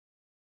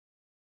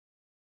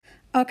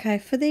Okay,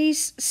 for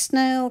these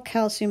snail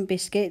calcium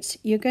biscuits,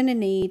 you're going to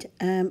need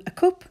a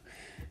cup,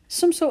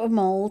 some sort of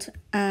mould,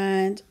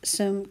 and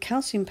some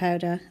calcium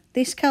powder.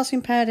 This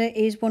calcium powder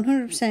is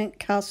 100%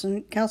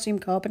 calcium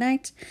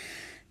carbonate.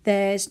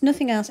 There's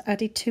nothing else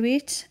added to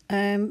it.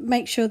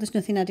 Make sure there's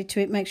nothing added to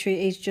it. Make sure it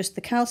is just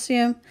the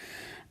calcium,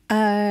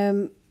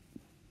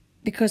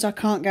 because I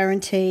can't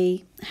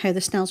guarantee how the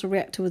snails will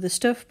react to other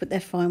stuff, but they're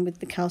fine with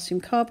the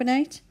calcium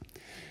carbonate.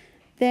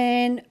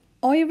 Then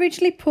I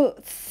originally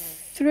put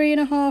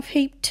 3.5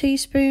 heaped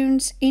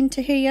teaspoons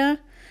into here,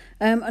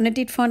 and I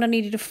did find I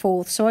needed a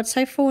fourth, so I'd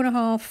say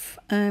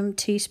 4.5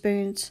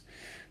 teaspoons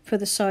for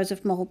the size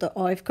of mould that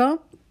I've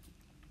got.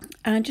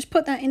 And just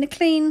put that in a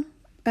clean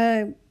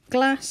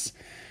glass.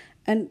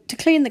 And to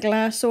clean the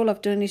glass, all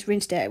I've done is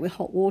rinsed it out with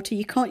hot water.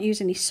 You can't use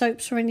any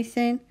soaps or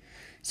anything,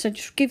 so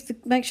just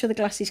make sure the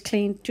glass is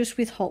clean just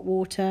with hot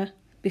water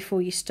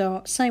before you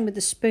start. Same with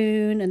the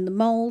spoon and the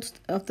mould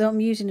that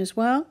I'm using as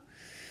well.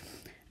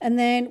 And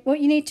then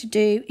what you need to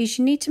do is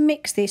you need to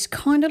mix this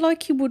kind of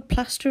like you would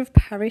plaster of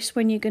Paris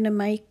when you're going to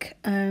make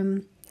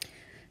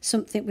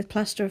something with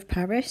plaster of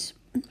Paris,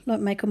 like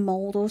make a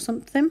mould or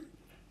something.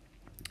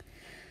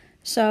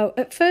 So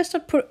at first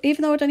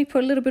even though I'd only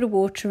put a little bit of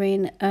water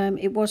in,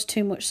 it was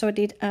too much, so I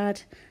did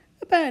add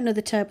about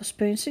another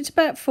tablespoon. So it's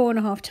about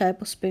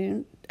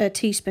 4.5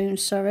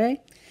 teaspoons,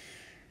 sorry.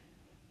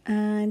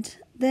 And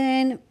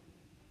then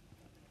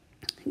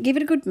give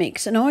it a good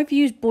mix. And I've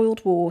used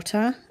boiled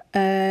water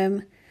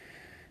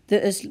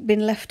that has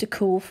been left to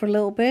cool for a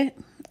little bit.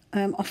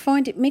 I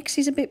find it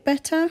mixes a bit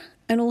better,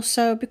 and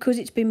also because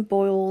it's been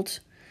boiled,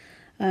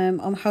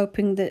 I'm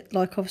hoping that,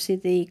 like, obviously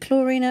the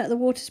chlorine out of the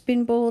water's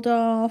been boiled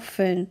off,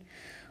 and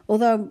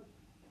although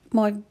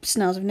my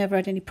snails have never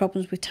had any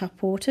problems with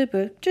tap water,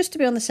 but just to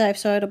be on the safe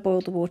side, I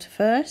boiled the water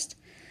first.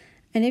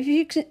 And as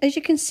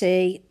you can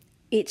see,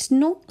 it's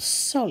not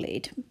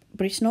solid,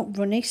 but it's not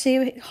runny. See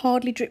how it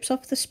hardly drips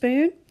off the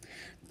spoon?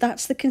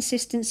 That's the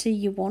consistency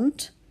you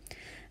want.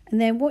 And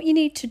then what you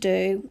need to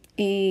do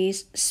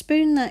is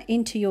spoon that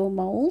into your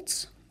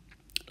moulds,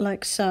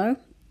 like so.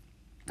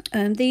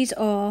 And these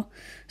are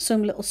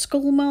some little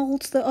skull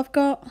moulds that I've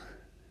got.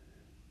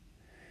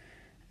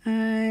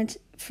 And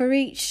for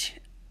each,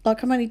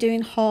 like, I'm only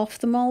doing half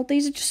the mould.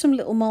 These are just some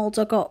little moulds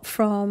I got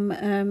from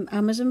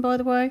Amazon, by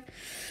the way.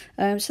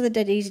 So they're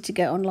dead easy to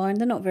get online.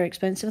 They're not very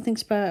expensive. I think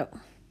it's about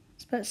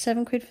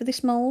 £7 for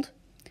this mould.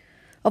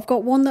 I've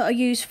got one that I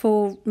use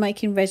for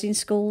making resin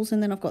skulls,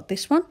 and then I've got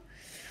this one.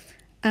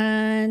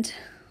 And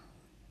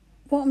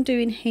what I'm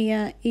doing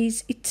here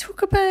is it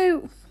took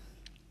 2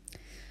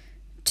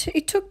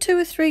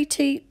 or 3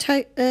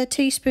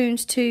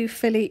 teaspoons to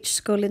fill each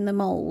skull in the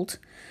mould,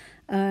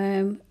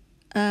 and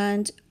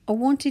I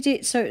wanted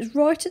it so it was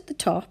right at the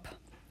top,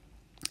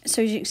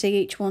 so as you can see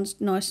each one's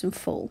nice and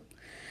full,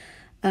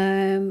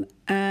 and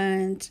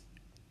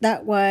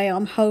that way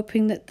I'm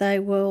hoping that they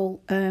will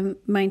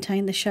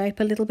maintain the shape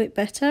a little bit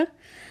better.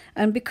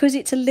 And because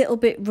it's a little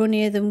bit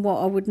runnier than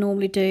what I would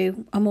normally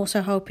do, I'm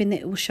also hoping that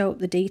it will show up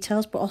the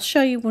details, but I'll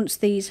show you once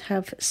these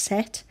have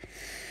set.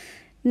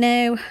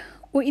 Now,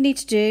 what you need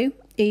to do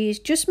is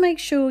just make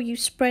sure you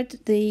spread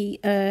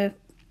the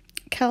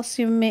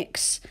calcium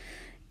mix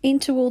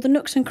into all the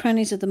nooks and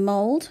crannies of the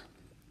mould,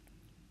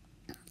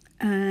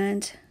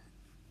 and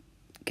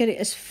get it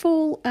as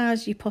full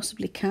as you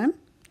possibly can,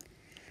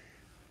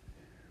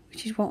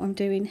 which is what I'm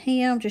doing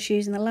here. I'm just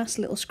using the last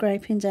little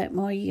scrapings out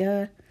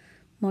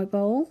my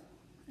bowl,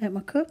 out my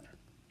cup.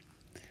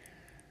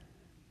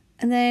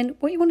 And then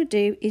what you want to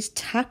do is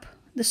tap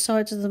the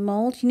sides of the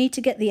mould. You need to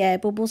get the air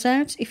bubbles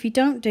out. If you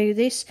don't do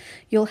this,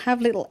 you'll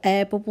have little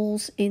air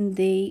bubbles in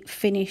the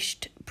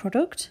finished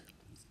product.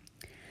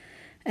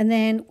 And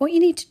then what you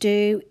need to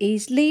do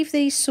is leave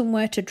these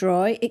somewhere to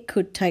dry. It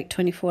could take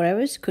 24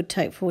 hours, could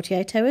take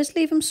 48 hours.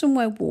 Leave them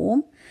somewhere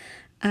warm,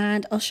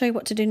 and I'll show you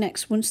what to do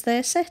next once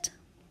they're set.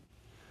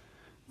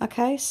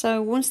 Okay,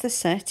 so once they're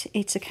set,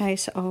 it's a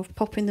case of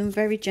popping them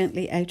very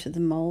gently out of the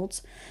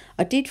moulds.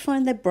 I did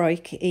find they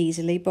break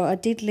easily, but I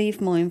did leave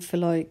mine for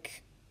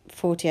like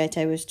 48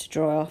 hours to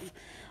dry off.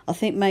 I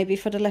think maybe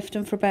if I'd have left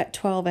them for about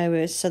 12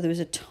 hours, so there was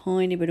a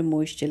tiny bit of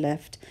moisture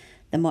left,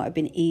 they might have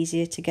been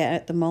easier to get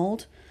out the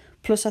mould.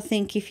 Plus, I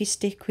think if you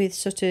stick with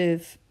sort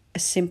of a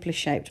simpler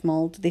shaped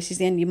mould, this is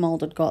the only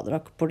mould I'd got that I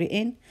could put it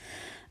in.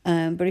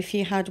 But if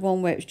you had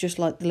one where it was just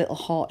like the little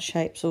heart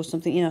shapes or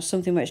something, you know,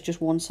 something where it's just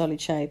one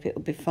solid shape, it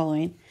would be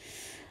fine.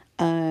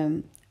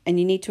 And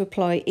you need to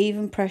apply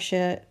even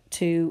pressure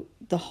to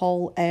the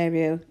whole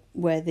area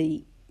where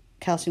the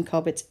calcium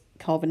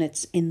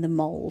carbonate's in the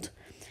mould,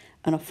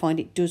 and I find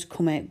it does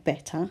come out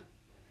better.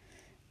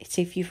 It's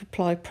if you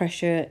apply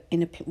pressure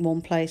in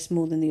one place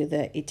more than the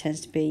other, it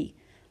tends to be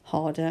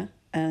harder,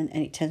 and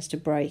it tends to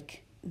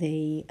break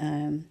the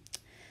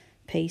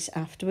piece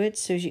afterwards.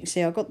 So as you can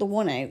see, I got the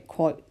one out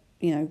quite,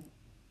 you know,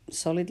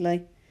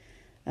 solidly,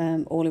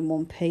 all in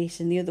one piece,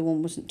 and the other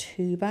one wasn't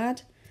too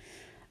bad.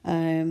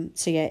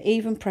 So yeah,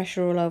 even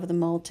pressure all over the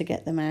mould to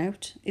get them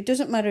out. It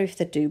doesn't matter if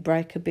they do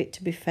break a bit,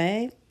 to be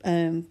fair,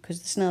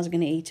 because the snails are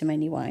going to eat them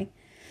anyway.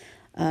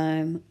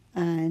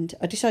 And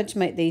I decided to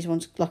make these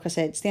ones. Like I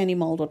said, it's the only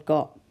mould I've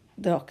got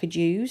that I could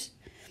use.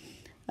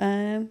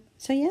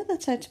 So yeah,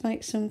 that's how to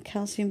make some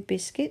calcium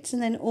biscuits.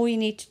 And then all you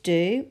need to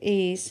do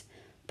is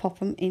pop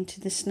them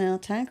into the snail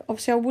tank.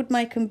 Obviously I would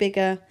make them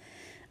bigger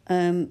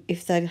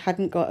if they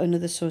hadn't got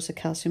another source of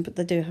calcium, but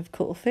they do have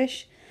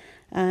cuttlefish.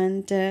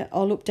 And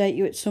I'll update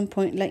you at some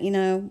point, let you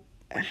know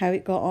how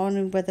it got on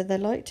and whether they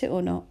liked it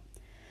or not.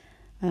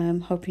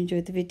 Hope you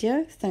enjoyed the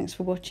video. Thanks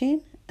for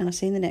watching, and I'll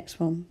see you in the next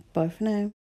one. Bye for now.